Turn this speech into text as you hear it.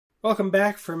Welcome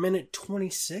back for minute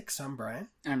 26. I'm Brian.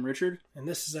 I'm Richard. And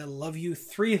this is I Love You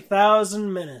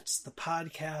 3000 Minutes, the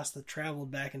podcast that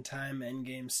traveled back in time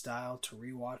Endgame style to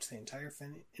rewatch the entire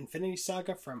Infinity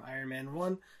Saga from Iron Man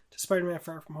 1 to Spider-Man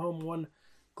Far From Home, one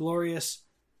glorious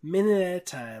minute at a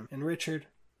time. And Richard,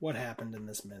 what happened in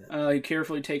this minute? He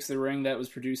carefully takes the ring that was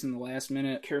produced in the last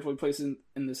minute, carefully places it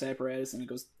in this apparatus, and it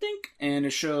goes dink! And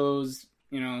it shows,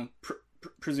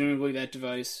 presumably that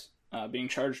device being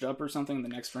charged up or something in the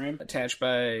next frame, attached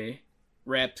by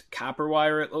wrapped copper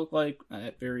wire, it looked like,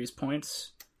 at various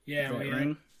points. Yeah,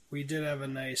 we did have a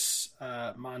nice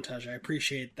montage. I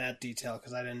appreciate that detail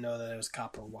because I didn't know that it was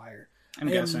copper wire. I'm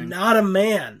guessing. am not a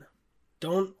man.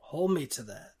 Don't hold me to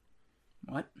that.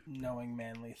 What? Knowing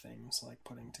manly things like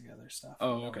putting together stuff.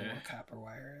 Oh, okay. What copper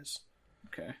wire is.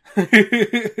 Okay.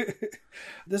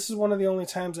 This is one of the only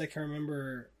times I can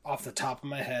remember off the top of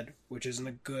my head, which isn't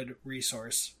a good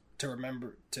resource to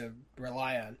remember to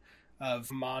rely on, of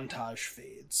montage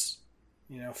fades,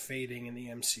 fading in the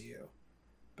MCU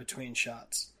between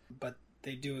shots. But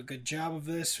they do a good job of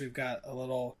this. We've got a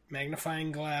little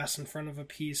magnifying glass in front of a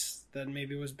piece that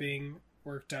maybe was being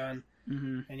worked on.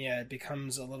 Mm-hmm. And yeah, it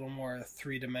becomes a little more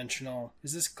three-dimensional.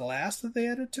 Is this glass that they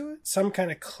added to it? Some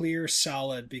kind of clear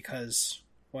solid, because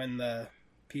when the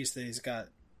piece that he's got,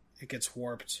 it gets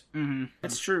warped. Mm-hmm.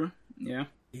 That's true, yeah.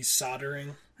 He's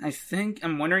soldering.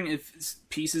 I'm wondering if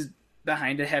pieces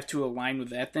behind it have to align with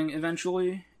that thing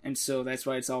eventually, and so that's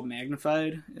why it's all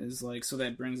magnified, so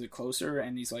that brings it closer,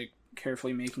 and he's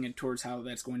carefully making it towards how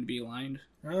that's going to be aligned.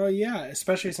 Oh yeah,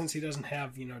 especially since he doesn't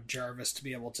have, Jarvis to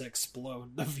be able to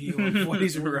explode the view of what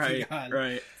he's working on.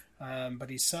 Right.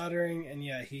 But he's soldering, and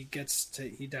yeah, he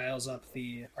dials up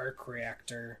the arc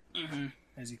reactor,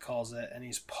 as he calls it, and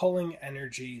he's pulling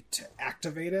energy to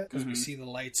activate it, because we see the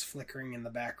lights flickering in the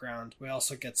background. We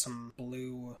also get some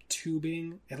blue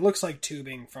tubing. It looks like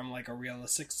tubing from a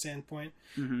realistic standpoint,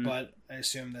 but I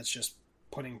assume that's just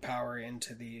putting power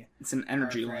into the It's an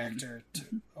energy reactor.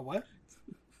 A what?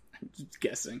 I'm just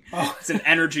guessing. Oh. It's an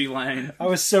energy line. I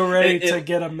was so ready to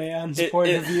get a man's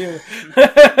point of view.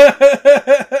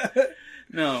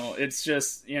 No, it's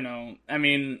just,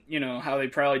 how they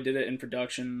probably did it in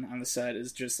production on the set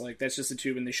is just that's just a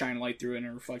tube and they shine light through it and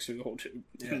it reflects through the whole tube.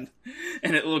 Yeah.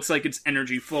 And it looks like it's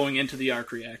energy flowing into the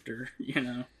arc reactor,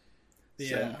 Yeah.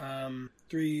 So.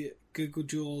 3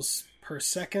 gigajoules per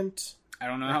second. I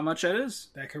don't know how much that is.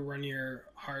 That could run your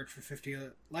heart for 50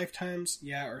 lifetimes.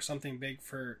 Yeah, or something big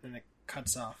and it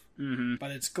cuts off. Mm-hmm.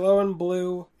 But it's glowing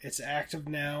blue. It's active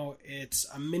now. It's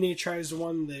a miniaturized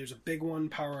one. There's a big one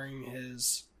powering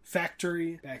his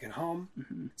factory back at home.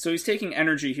 Mm-hmm. So he's taking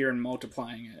energy here and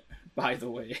multiplying it, by the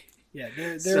way. Yeah,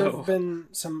 there have been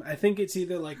some, I think it's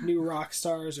either New Rock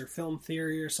Stars or Film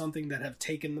Theory or something that have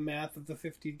taken the math of the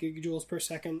 50 gigajoules per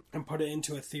second and put it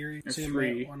into a theory. Or so you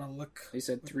 3. might want to look. They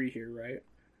said 3 here, right?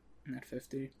 Not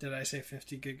 50. Did I say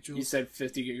 50 gigajoules? You said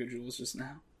 50 gigajoules just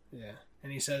now. Yeah.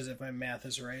 And he says if my math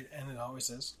is right, and it always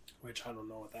is, which I don't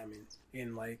know what that means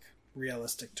in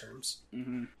realistic terms.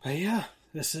 Mm-hmm. But yeah,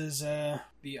 this is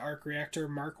the Arc Reactor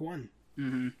Mark 1.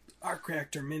 Mm-hmm. Arc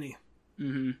Reactor Mini.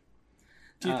 Mm-hmm.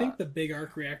 Do you think the big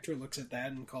arc reactor looks at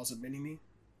that and calls it Mini-Me?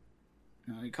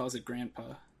 No, he calls it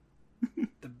Grandpa.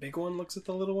 The big one looks at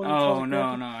the little one? Oh, no.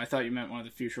 I thought you meant one of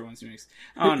the future ones he makes.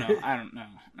 Oh, no. I don't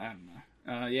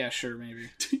know. Yeah, sure, maybe.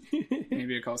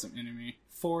 Maybe it calls it Mini-Me.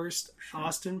 Forced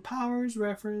Austin Powers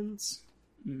reference.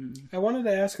 Mm. I wanted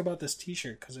to ask about this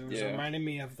t-shirt because it was reminding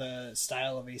me of the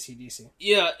style of AC/DC.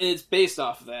 Yeah, it's based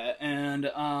off of that. And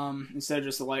instead of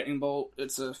just a lightning bolt,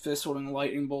 it's a fist holding a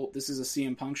lightning bolt. This is a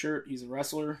CM Punk shirt. He's a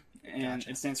wrestler. And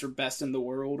It stands for Best in the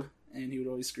World. And he would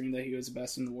always scream that he was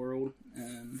best in the world.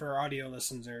 For audio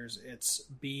listeners, it's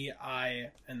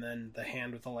B-I and then the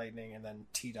hand with the lightning and then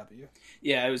TW.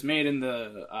 Yeah, it was made in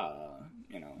the,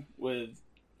 with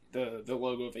the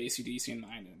logo of AC/DC in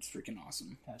mind, and it's freaking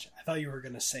awesome. Gotcha. I thought you were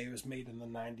going to say it was made in the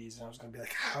 90s, and I was going to be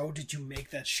like, how did you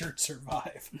make that shirt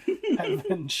survive? I've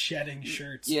been shedding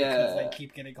shirts because they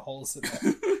keep getting holes in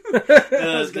them.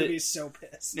 I was going to be so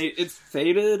pissed. It's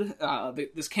faded.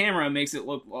 This camera makes it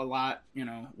look a lot,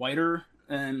 whiter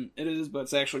than it is, but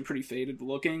it's actually pretty faded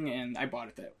looking, and I bought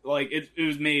it that way. It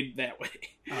was made that way.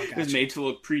 Oh, gotcha. It was made to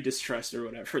look pre-distressed or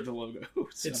whatever, the logo.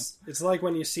 So. It's like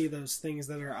when you see those things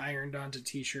that are ironed onto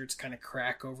t-shirts kind of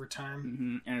crack over time.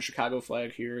 Mm-hmm. And a Chicago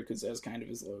flag here, because that's kind of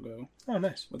his logo. Oh,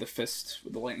 nice. With a fist,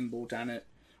 with the lightning bolt on it.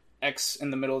 X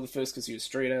in the middle of the fist, because he was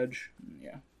straight edge.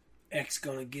 Yeah. X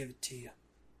gonna give it to you.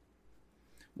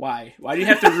 Why? Why do you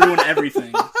have to ruin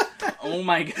everything? Oh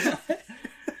my god.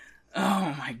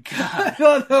 Oh my I god.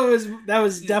 thought that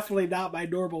was definitely not my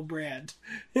normal brand.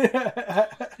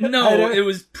 No, it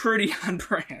was pretty on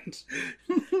brand.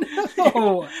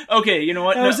 No. Okay, you know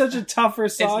what? That was such a tougher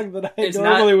song than I it's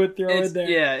normally not- would throw in there.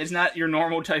 Yeah, it's not your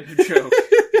normal type of joke.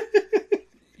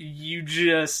 You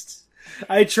just...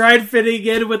 I tried fitting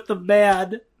in with the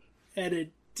man, and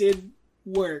it didn't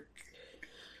work.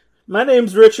 My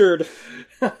name's Richard.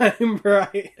 I'm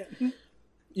Brian.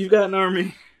 You've got an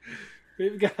army.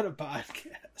 We've got a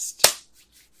podcast.